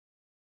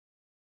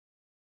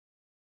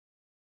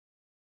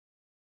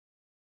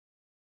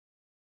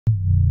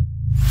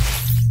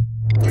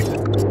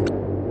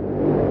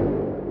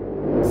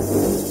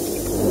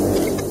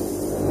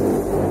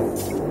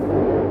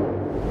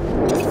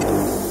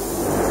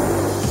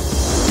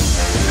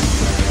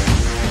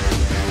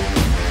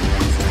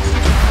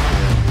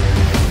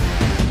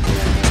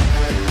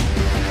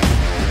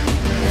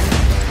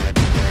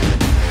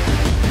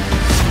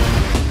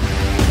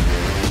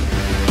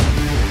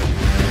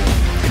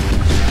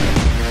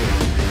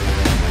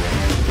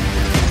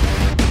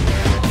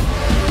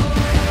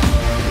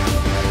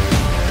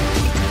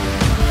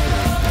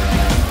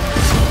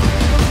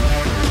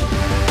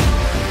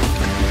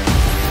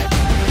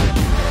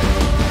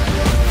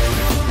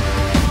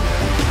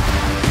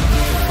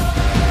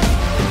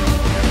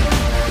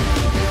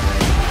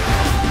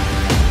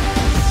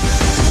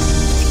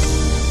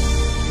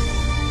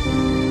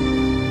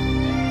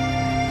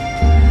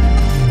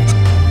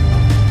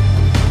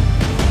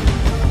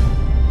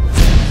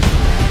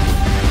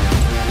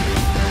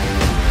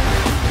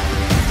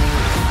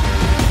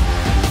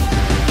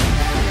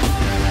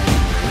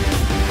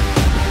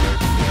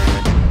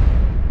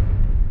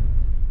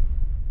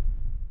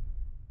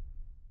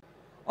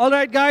All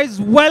right, guys,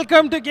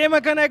 welcome to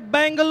GamerConnect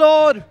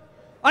Bangalore.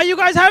 Are you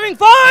guys having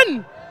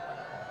fun?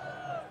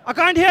 I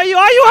can't hear you.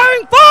 Are you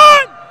having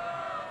fun?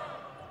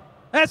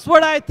 That's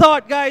what I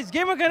thought, guys.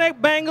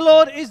 GamerConnect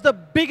Bangalore is the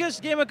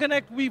biggest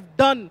GamerConnect we've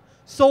done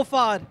so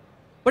far.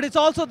 But it's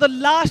also the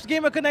last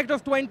GamerConnect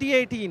of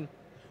 2018.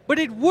 But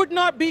it would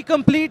not be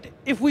complete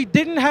if we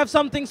didn't have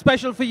something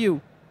special for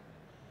you.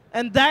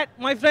 And that,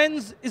 my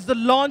friends, is the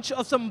launch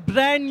of some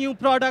brand new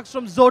products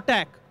from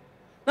ZOTAC.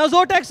 Now,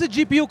 ZOTAC's a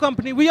GPU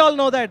company. We all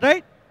know that,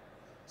 right?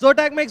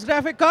 ZOTAC makes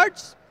graphic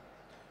cards.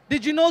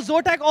 Did you know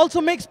ZOTAC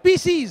also makes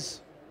PCs?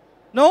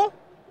 No?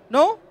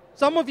 No?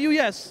 Some of you,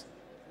 yes.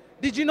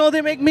 Did you know they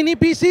make mini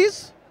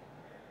PCs?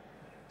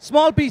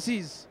 Small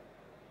PCs.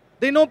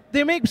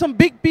 They make some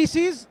big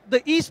PCs. The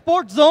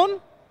Esports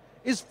zone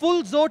is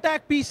full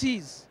ZOTAC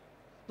PCs.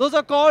 Those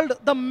are called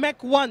the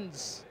MEK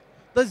ones.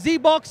 The Z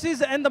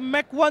boxes and the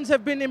MEK ones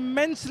have been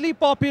immensely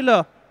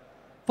popular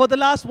for the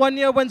last 1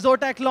 year when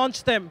ZOTAC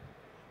launched them.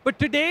 But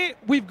today,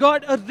 we've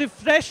got a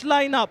refreshed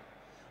lineup.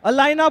 A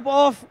lineup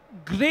of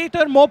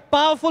greater, more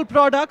powerful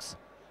products,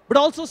 but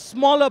also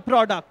smaller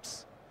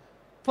products.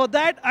 For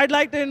that, I'd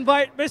like to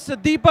invite Mr.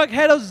 Deepak,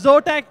 head of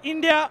ZOTAC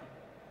India,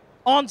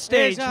 on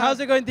stage. Hey, how's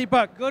it going,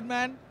 Deepak? Good,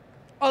 man.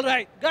 All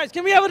right. Guys,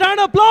 can we have a round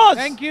of applause?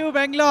 Thank you,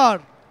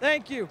 Bangalore.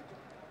 Thank you.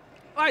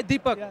 All right,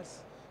 Deepak. Yes.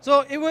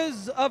 So it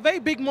was a very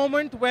big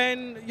moment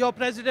when your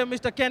president,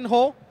 Mr. Ken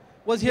Ho,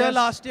 was here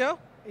last year.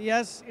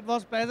 Yes, it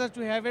was a pleasure to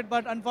have it,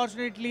 but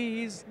unfortunately,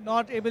 he's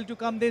not able to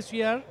come this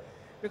year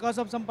because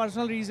of some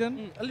personal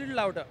reason. A little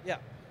louder, yeah.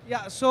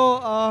 Yeah,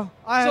 so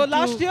So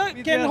last year,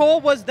 Ken Ho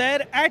was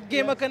there at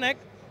GamerConnect.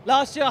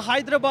 Last year,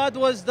 Hyderabad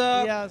was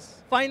the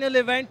final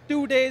event,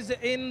 2 days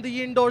in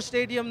the indoor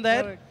stadium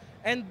there. Correct.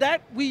 And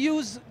that we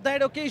use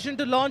that occasion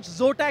to launch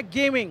ZOTAC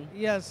Gaming.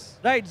 Yes.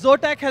 Right,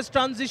 ZOTAC has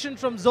transitioned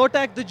from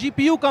ZOTAC, the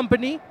GPU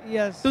company,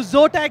 Yes. to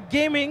ZOTAC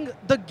Gaming,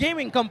 the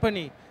gaming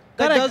company.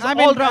 That Correct. does I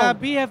mean, all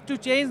round. we have to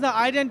change the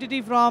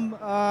identity from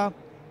a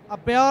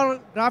pure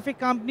graphic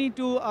company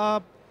to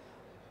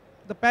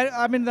the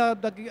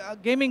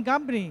gaming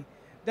company.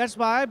 That's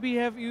why we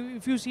have,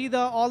 if you see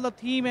all the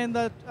theme and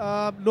the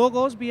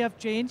logos, we have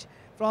changed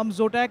from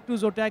ZOTAC to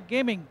ZOTAC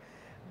Gaming.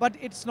 But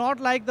it's not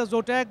like the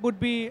ZOTAC would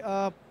be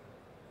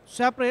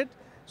separate.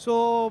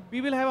 So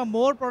we will have a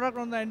more product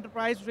on the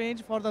enterprise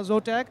range for the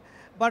ZOTAC.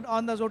 But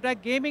on the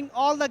ZOTAC Gaming,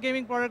 all the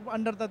gaming product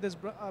under this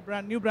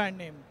new brand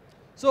name.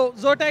 So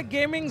ZOTAC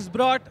Gaming's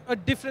brought a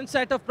different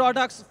set of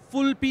products,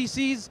 full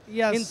PCs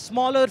in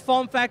smaller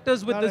form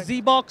factors with the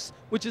Z-Box,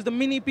 which is the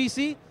mini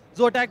PC.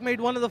 ZOTAC made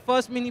one of the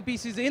first mini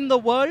PCs in the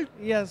world.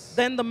 Yes.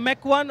 Then the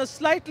MEK one, a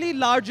slightly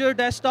larger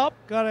desktop,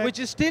 which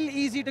is still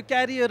easy to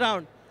carry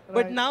around.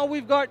 But now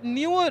we've got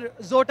newer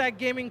ZOTAC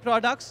gaming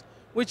products,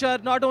 which are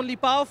not only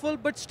powerful,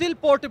 but still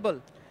portable,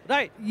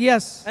 right?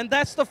 Yes. And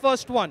that's the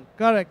first one.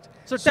 Correct.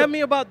 So tell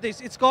me about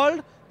this. It's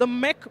called the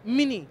MEK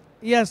Mini.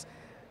 Yes.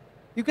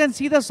 You can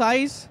see the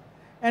size,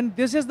 and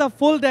this is the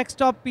full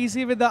desktop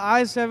PC with the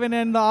i7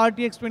 and the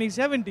RTX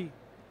 2070.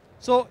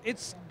 So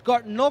it's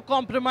got no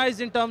compromise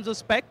in terms of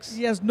specs.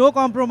 Yes, no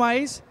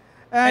compromise.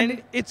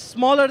 And it's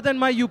smaller than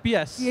my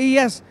UPS.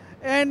 Yes,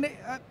 and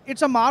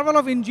it's a marvel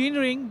of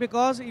engineering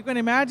because you can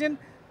imagine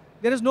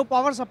there is no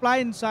power supply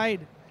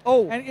inside.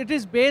 Oh. And it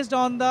is based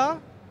on the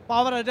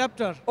power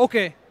adapter.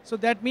 Okay. So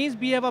that means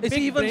we have a big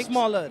even bricks.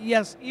 smaller.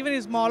 Yes,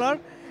 even smaller,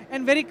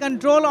 and very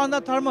control on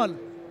the thermal.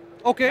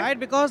 Okay. Right,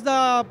 because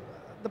the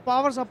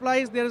power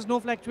supplies, there is no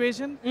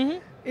fluctuation.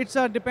 It's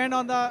depend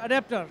on the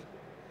adapter.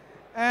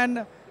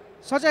 And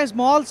such a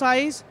small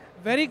size,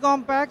 very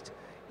compact,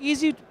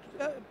 easy,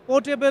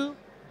 portable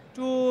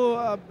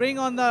to bring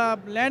on the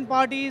LAN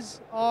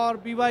parties or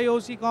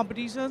BYOC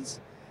competitions.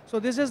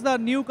 So this is the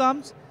new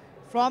comes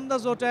from the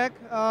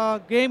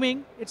ZOTAC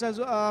Gaming. It's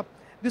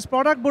this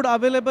product would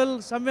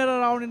available somewhere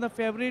around in the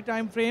February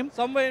time frame.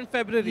 Somewhere in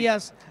February.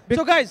 Yes.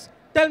 So guys,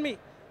 tell me,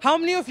 how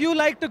many of you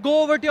like to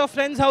go over to your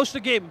friend's house to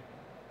game?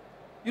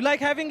 You like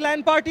having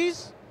LAN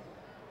parties,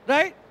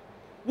 right?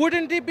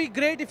 Wouldn't it be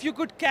great if you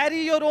could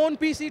carry your own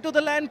PC to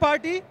the LAN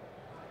party?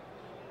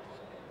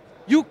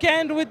 You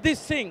can with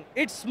this thing.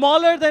 It's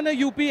smaller than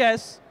a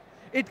UPS.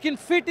 It can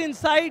fit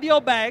inside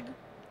your bag.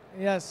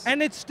 Yes.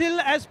 And it's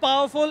still as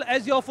powerful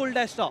as your full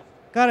desktop.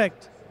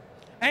 Correct.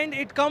 And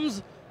it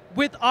comes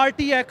with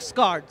RTX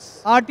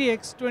cards.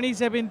 RTX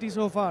 2070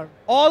 so far.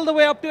 All the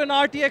way up to an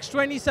RTX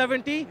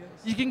 2070.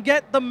 You can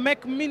get the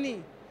MEK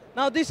Mini.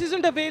 Now, this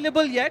isn't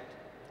available yet.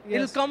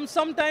 It'll come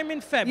sometime in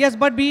Feb. Yes,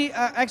 but we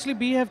actually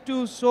we have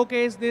to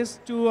showcase this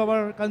to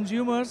our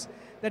consumers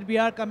that we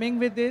are coming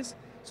with this.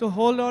 So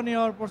hold on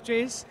your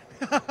purchase.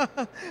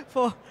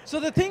 So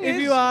the thing is,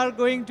 if you are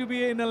going to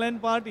be in a LAN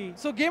party.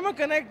 So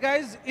GamerConnect,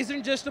 guys,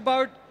 isn't just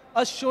about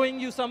us showing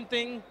you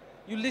something,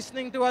 you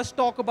listening to us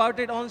talk about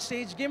it on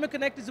stage.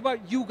 GamerConnect is about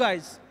you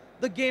guys,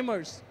 the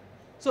gamers.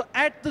 So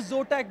at the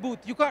ZOTAC booth,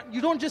 you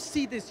don't just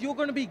see this, you're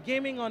going to be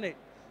gaming on it.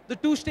 The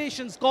 2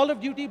 stations, Call of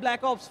Duty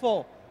Black Ops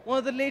 4, one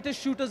of the latest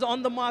shooters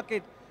on the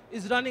market,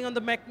 is running on the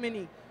MEK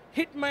Mini.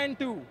 Hitman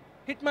 2.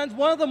 Hitman's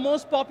one of the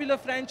most popular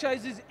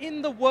franchises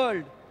in the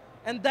world.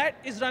 And that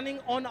is running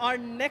on our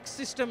next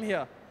system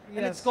here. Yes.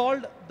 And it's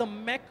called the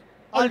MEK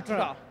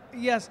Ultra.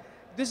 Yes,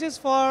 this is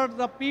for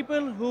the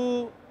people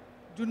who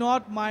do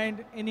not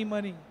mind any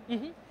money.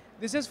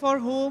 This is for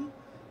who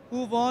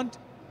want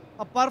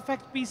a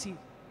perfect PC,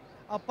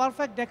 a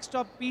perfect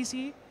desktop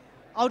PC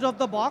out of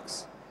the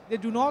box. They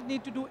do not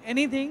need to do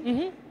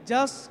anything,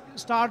 just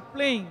start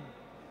playing.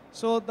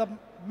 So the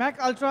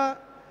MEK Ultra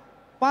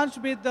punched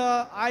with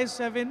the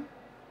i7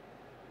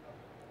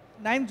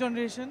 9th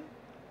generation.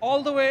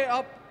 All the way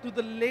up to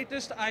the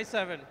latest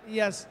i7.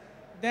 Yes.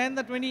 Then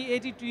the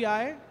 2080 Ti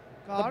cards.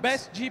 The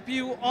best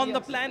GPU on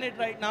the planet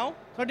right now.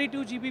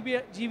 32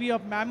 GB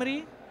of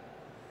memory,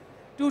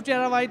 2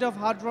 terabyte of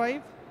hard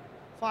drive,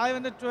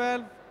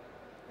 512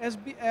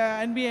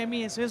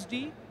 NVMe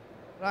SSD,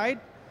 right?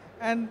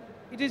 And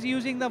it is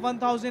using the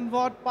 1000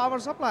 watt power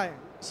supply.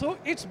 So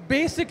it's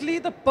basically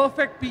the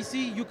perfect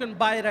PC you can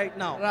buy right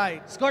now.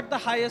 Right. It's got the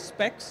highest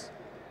specs.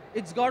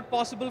 It's got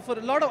possible for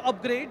a lot of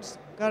upgrades.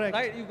 Correct.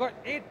 Right. You've got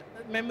 8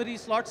 memory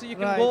slots, so you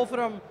can Right. go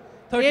from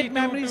 32 8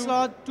 memory to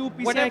slot, 2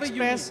 PCI whatever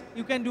Express.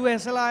 You can do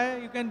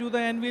SLI, you can do the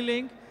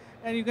NVLink,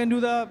 and you can do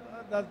the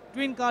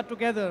twin card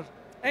together.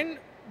 And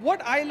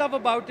what I love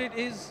about it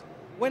is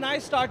when I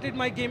started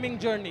my gaming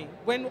journey,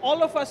 when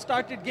all of us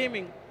started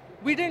gaming,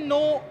 we didn't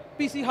know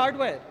PC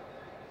hardware.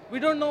 We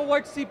don't know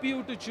what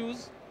CPU to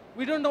choose.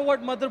 We don't know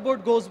what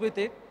motherboard goes with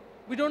it.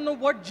 We don't know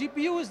what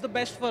GPU is the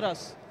best for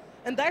us.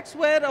 And that's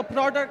where a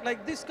product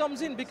like this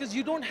comes in, because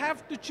you don't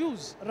have to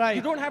choose. Right.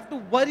 You don't have to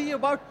worry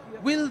about,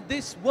 will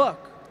this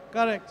work?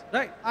 Correct.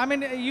 Right. I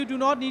mean, you do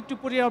not need to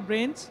put your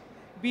brains.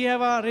 We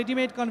have a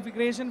ready-made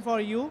configuration for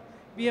you.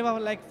 We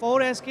have like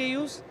 4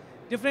 SKUs,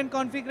 different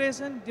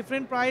configuration,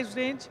 different price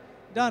range,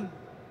 done.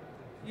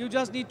 You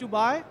just need to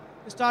buy,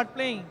 start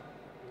playing.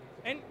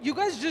 And you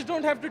guys just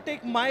don't have to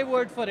take my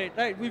word for it,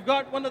 right? We've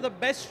got one of the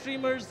best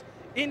streamers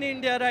in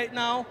India right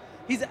now.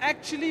 He's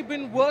actually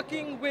been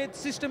working with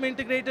system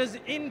integrators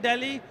in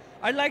Delhi.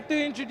 I'd like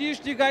to introduce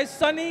to you guys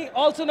Sunny,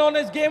 also known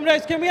as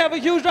GameRest. Can we have a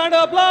huge round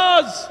of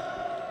applause?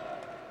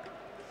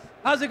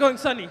 How's it going,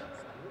 Sunny?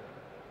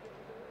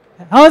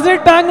 How's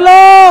it,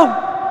 Bangalore?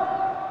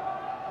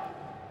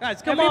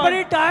 Guys, come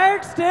Everybody on.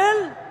 tired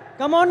still?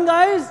 Come on,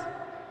 guys.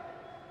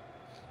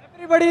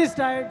 Everybody is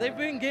tired. They've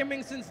been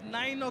gaming since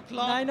 9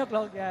 o'clock. 9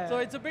 o'clock, yeah. So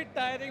it's a bit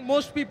tiring.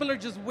 Most people are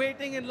just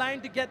waiting in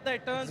line to get their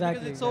turns because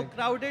Exactly, it's so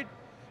crowded.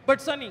 But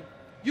Sunny,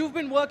 you've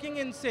been working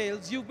in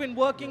sales. You've been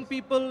working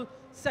people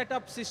set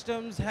up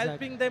systems,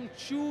 helping them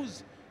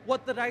choose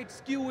what the right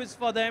SKU is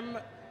for them.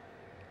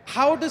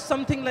 How does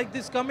something like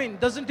this come in?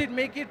 Doesn't it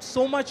make it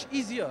so much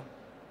easier?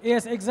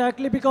 Yes,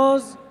 exactly,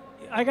 because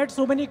I get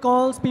so many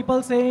calls,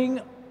 people saying,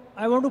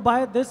 I want to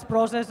buy this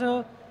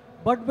processor,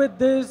 but with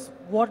this,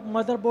 what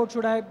motherboard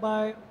should I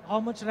buy? How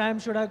much RAM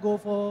should I go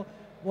for?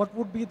 What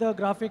would be the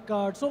graphic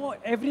card? So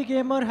every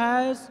gamer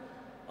has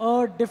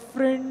a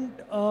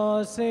different,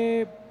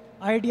 say,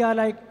 idea,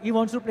 like he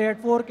wants to play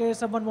at 4K,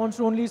 someone wants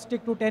to only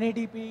stick to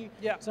 1080p,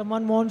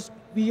 someone wants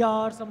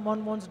VR,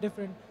 someone wants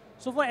different.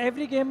 So for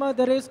every gamer,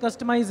 there is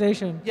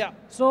customization. Yeah.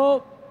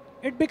 So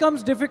it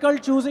becomes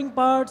difficult choosing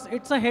parts.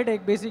 It's a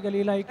headache,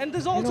 basically. Like, and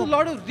there's also a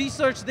lot of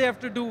research they have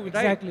to do, right?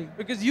 Exactly.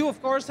 Because you,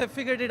 of course, have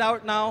figured it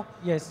out now.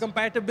 Yes.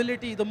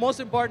 Compatibility, the most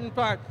important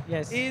part.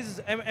 Yes.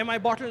 Is, am I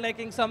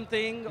bottlenecking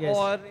something? Yes.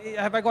 Or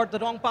have I got the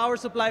wrong power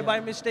supply by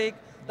mistake?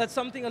 That's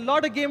something a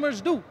lot of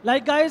gamers do.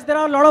 Like, guys, there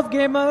are a lot of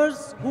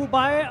gamers who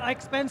buy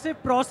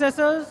expensive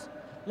processors,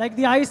 like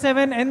the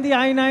i7 and the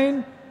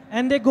i9,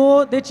 and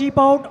they cheap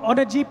out on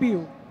a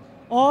GPU.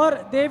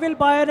 Or they will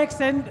buy an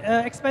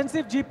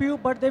expensive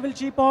GPU, but they will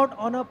cheap out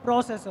on a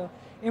processor.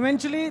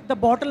 Eventually, the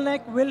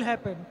bottleneck will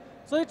happen.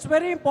 So it's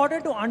very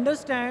important to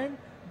understand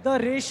the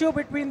ratio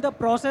between the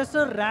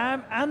processor,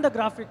 RAM, and the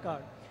graphic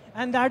card.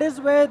 And that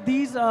is where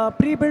these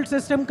pre-built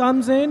system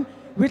comes in,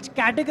 which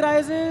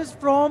categorizes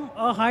from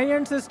a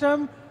high-end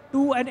system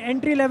to an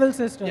entry-level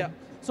system. Yeah.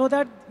 So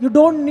that you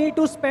don't need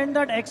to spend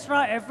that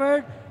extra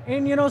effort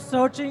in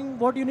searching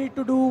what you need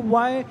to do,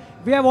 why.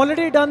 We have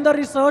already done the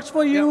research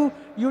for you. Yeah.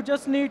 You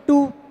just need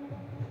to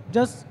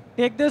just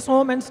take this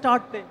home and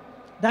start playing.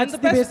 That's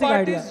and the best basic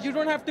part idea. Is you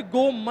don't have to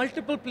go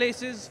multiple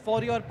places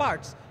for your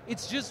parts.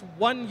 It's just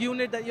one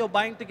unit that you're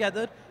buying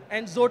together,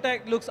 and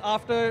ZOTAC looks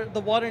after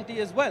the warranty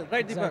as well,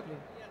 right, Exactly.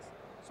 Deepak? Yes.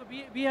 So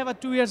we have a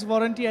 2 years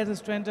warranty as a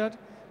standard,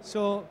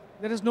 so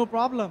there is no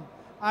problem.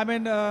 I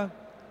mean,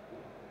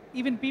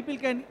 even people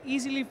can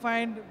easily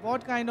find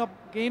what kind of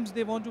games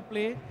they want to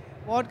play,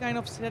 what kind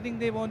of setting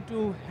they want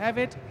to have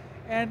it,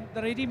 and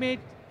the ready-made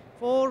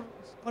 4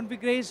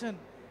 configuration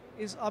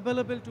is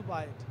available to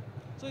buy it.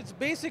 So it's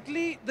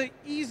basically the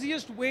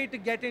easiest way to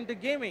get into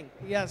gaming.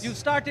 Yes. You've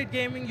started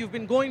gaming, you've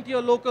been going to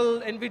your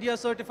local NVIDIA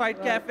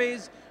certified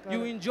cafes,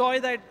 you enjoy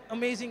that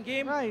amazing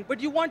game, but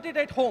you want it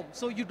at home.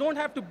 So you don't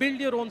have to build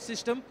your own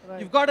system,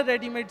 you've got a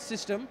ready-made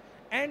system,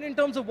 and in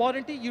terms of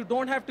warranty, you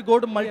don't have to go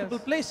to multiple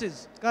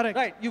places. Correct.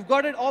 Right, you've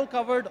got it all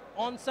covered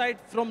on-site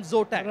from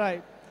ZOTAC.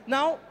 Right.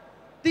 Now,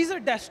 these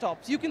are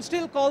desktops. You can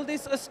still call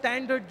this a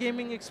standard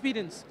gaming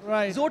experience.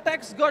 Right.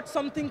 ZOTAC's got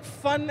something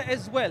fun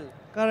as well.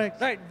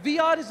 Correct. Right,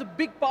 VR is a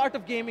big part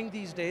of gaming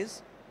these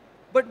days.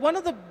 But one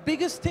of the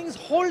biggest things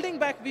holding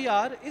back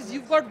VR is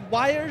you've got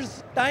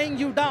wires tying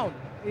you down.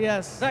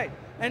 Yes. Right.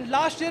 And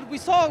last year we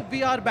saw a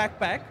VR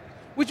backpack,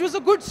 which was a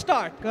good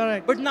start.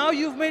 Correct. But now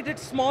you've made it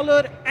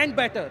smaller and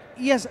better.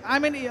 Yes, I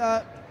mean,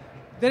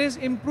 there is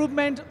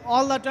improvement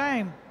all the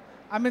time.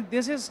 I mean,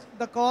 this is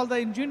called the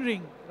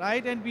engineering,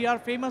 right? And we are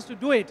famous to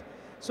do it.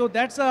 So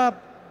that's a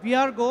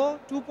VR Go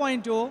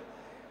 2.0,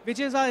 which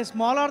is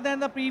smaller than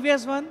the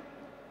previous one.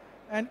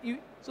 And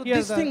so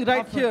this thing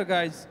right here,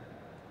 guys,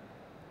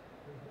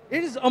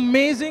 it is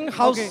amazing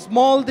how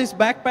small this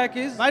backpack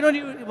is. Why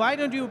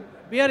don't you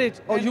wear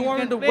it? Oh, you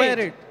want to wear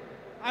it?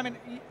 I mean,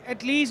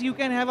 at least you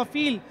can have a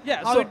feel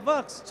how it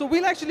works. So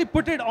we'll actually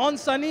put it on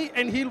Sunny,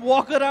 and he'll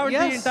walk around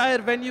the entire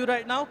venue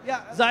right now.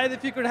 Yeah. Zayed,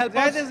 if you could help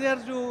us. Zayed is there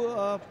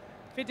to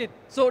fit it.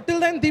 So till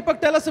then, Deepak,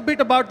 tell us a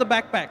bit about the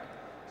backpack.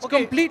 It's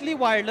completely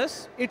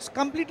wireless. It's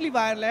completely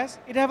wireless.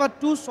 It have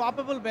two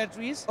swappable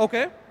batteries.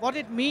 Okay. What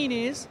it means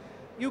is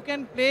you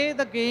can play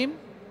the game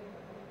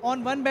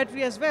on one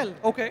battery as well.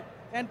 Okay.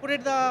 And put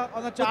it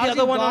on the charging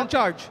the other one dock. on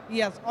charge.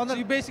 Yes. So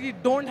you basically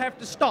don't have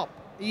to stop.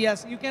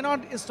 Yes, you cannot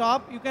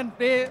stop. You can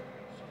play,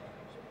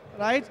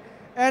 right?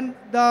 And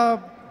the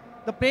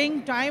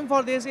playing time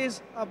for this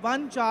is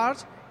one charge.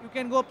 You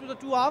can go up to the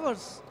 2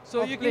 hours.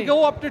 So you can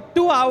go up to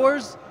 2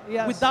 hours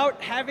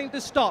without having to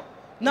stop.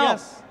 Now,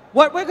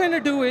 what we're going to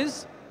do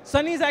is,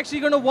 Sunny is actually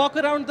going to walk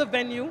around the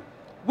venue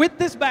with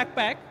this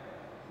backpack.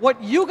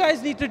 What you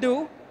guys need to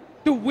do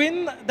to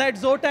win that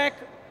ZOTAC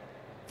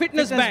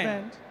fitness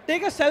band,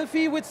 take a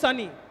selfie with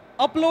Sunny.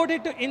 Upload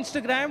it to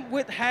Instagram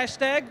with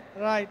hashtag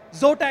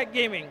ZOTAC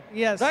Gaming.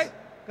 Yes. Right?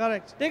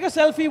 Correct. Take a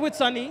selfie with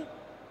Sunny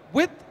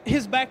with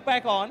his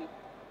backpack on.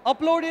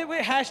 Upload it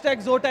with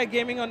hashtag ZOTAC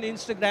Gaming on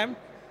Instagram.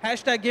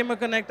 Hashtag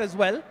GamerConnect as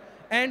well.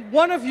 And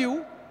one of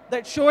you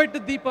that show it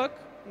to Deepak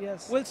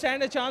will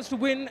stand a chance to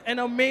win an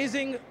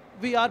amazing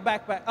VR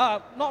backpack.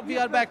 Not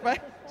VR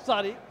backpack,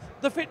 sorry.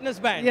 The fitness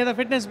band. Yeah, the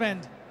fitness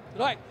band.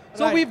 Right.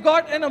 So we've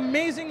got an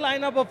amazing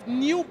lineup of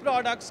new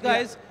products,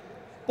 guys.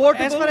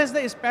 Portable. As far as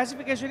the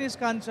specification is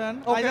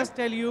concerned, I just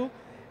tell you,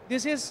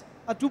 this is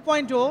a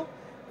 2.0,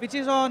 which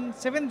is on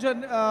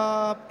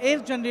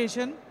 8th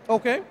generation.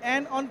 Okay.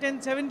 And on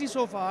 1070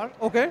 so far.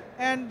 Okay.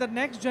 And the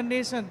next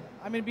generation,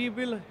 I mean, we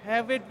will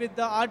have it with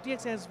the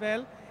RTX as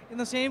well in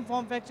the same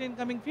form factor in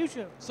coming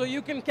future. So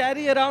you can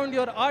carry around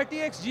your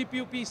RTX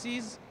GPU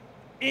PCs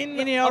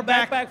in your a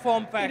backpack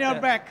form factor. In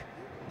your back.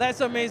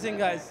 That's amazing,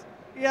 guys.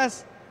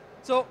 Yes.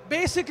 So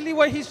basically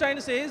what he's trying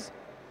to say is,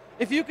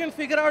 if you can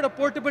figure out a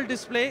portable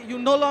display, you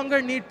no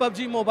longer need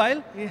PUBG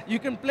Mobile. Yeah. You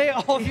can play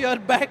off your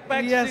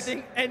backpack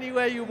sitting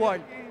anywhere you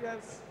want.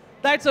 Yes.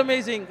 That's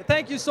amazing.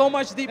 Thank you so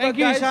much, Deepak, Thank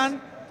you, guys.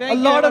 Ishan. A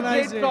lot of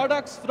great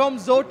products from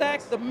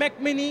ZOTAC, the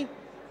MEK Mini,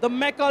 the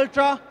MEK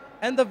Ultra,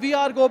 and the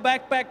VR Go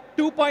Backpack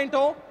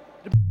 2.0.